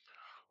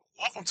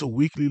Welcome to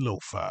Weekly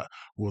Lo-Fi,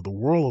 where the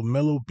world of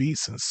mellow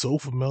beats and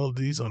soulful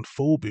melodies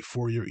unfold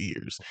before your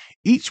ears.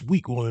 Each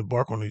week we'll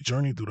embark on a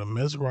journey through the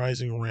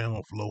mesmerizing realm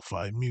of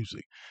lo-fi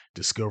music,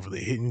 discover the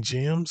hidden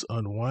gems,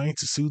 unwind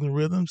to soothing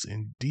rhythms,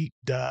 and deep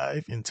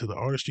dive into the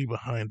artistry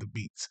behind the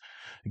beats.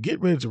 Get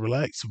ready to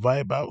relax,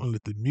 vibe out, and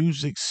let the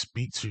music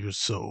speak to your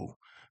soul.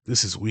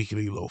 This is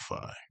Weekly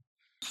Lo-Fi.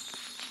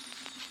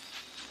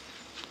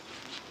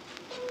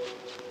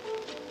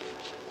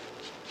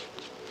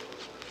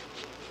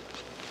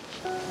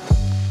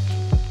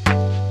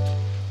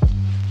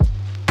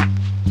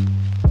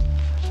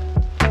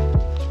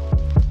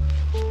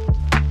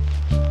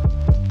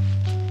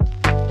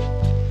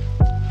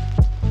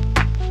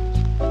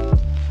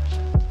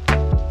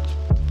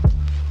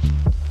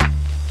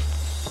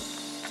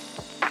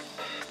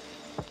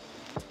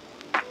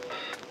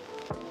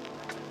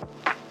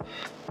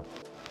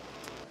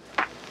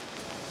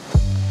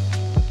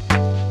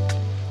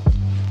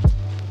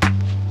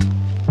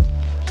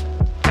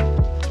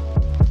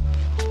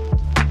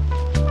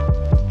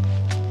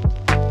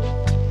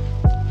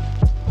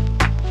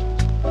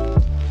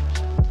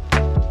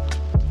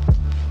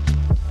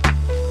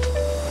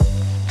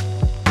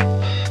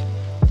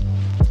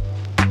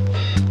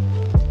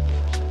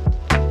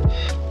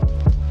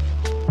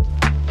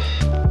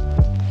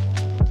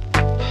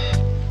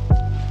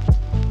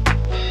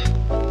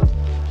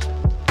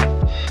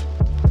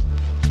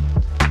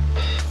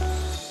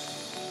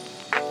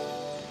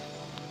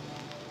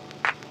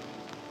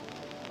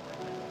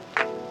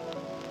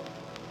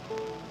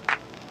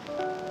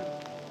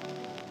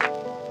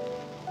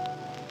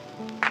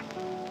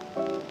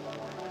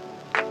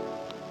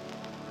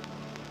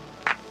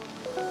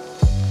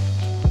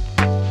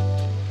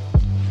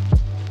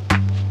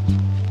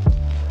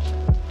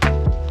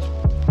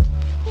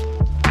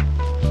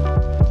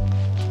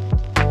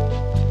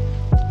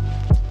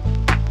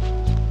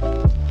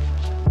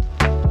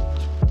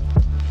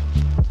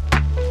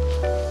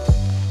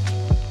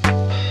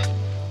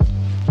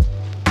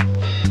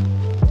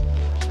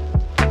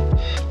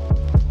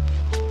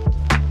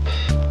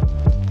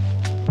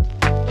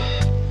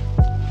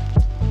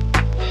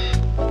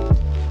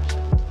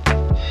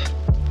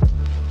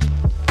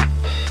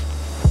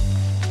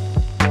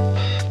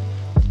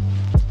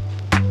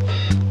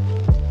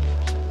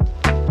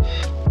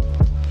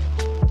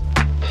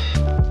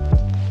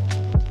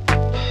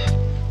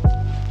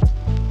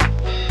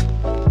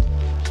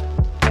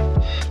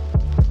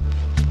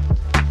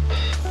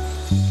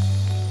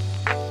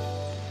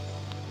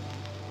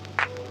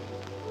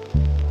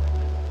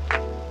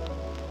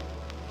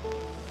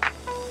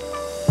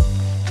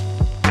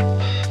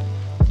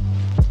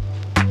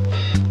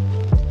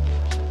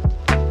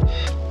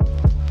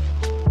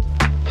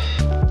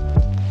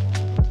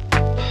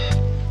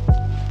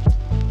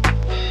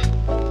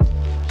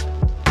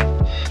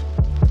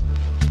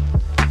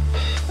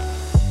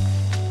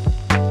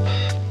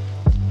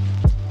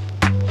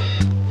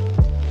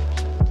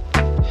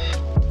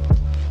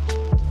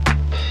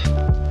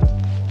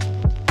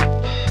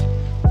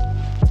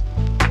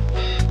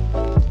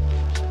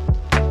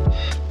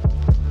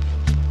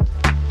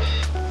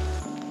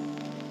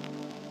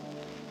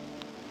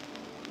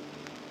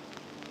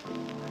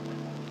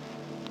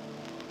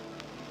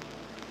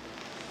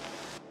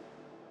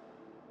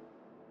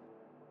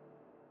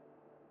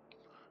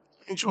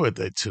 Enjoyed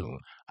that tune.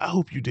 I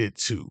hope you did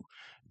too.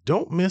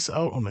 Don't miss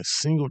out on a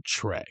single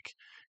track.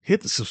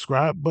 Hit the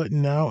subscribe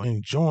button now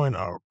and join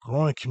our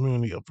growing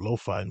community of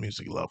lo-fi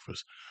music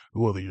lovers.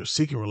 Whether you're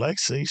seeking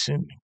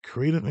relaxation,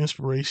 creative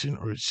inspiration,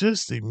 or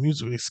just a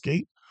music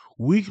escape,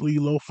 Weekly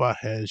Lo-Fi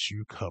has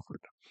you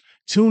covered.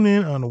 Tune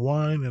in,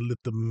 unwind, and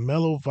let the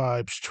mellow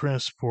vibes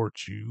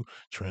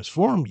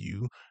transform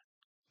you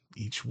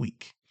each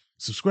week.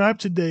 Subscribe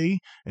today,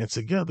 and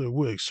together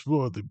we'll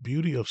explore the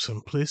beauty of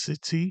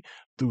simplicity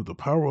through the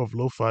power of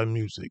lo-fi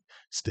music.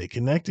 Stay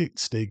connected,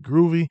 stay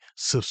groovy,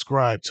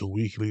 subscribe to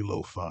Weekly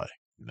Lo-Fi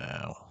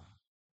now.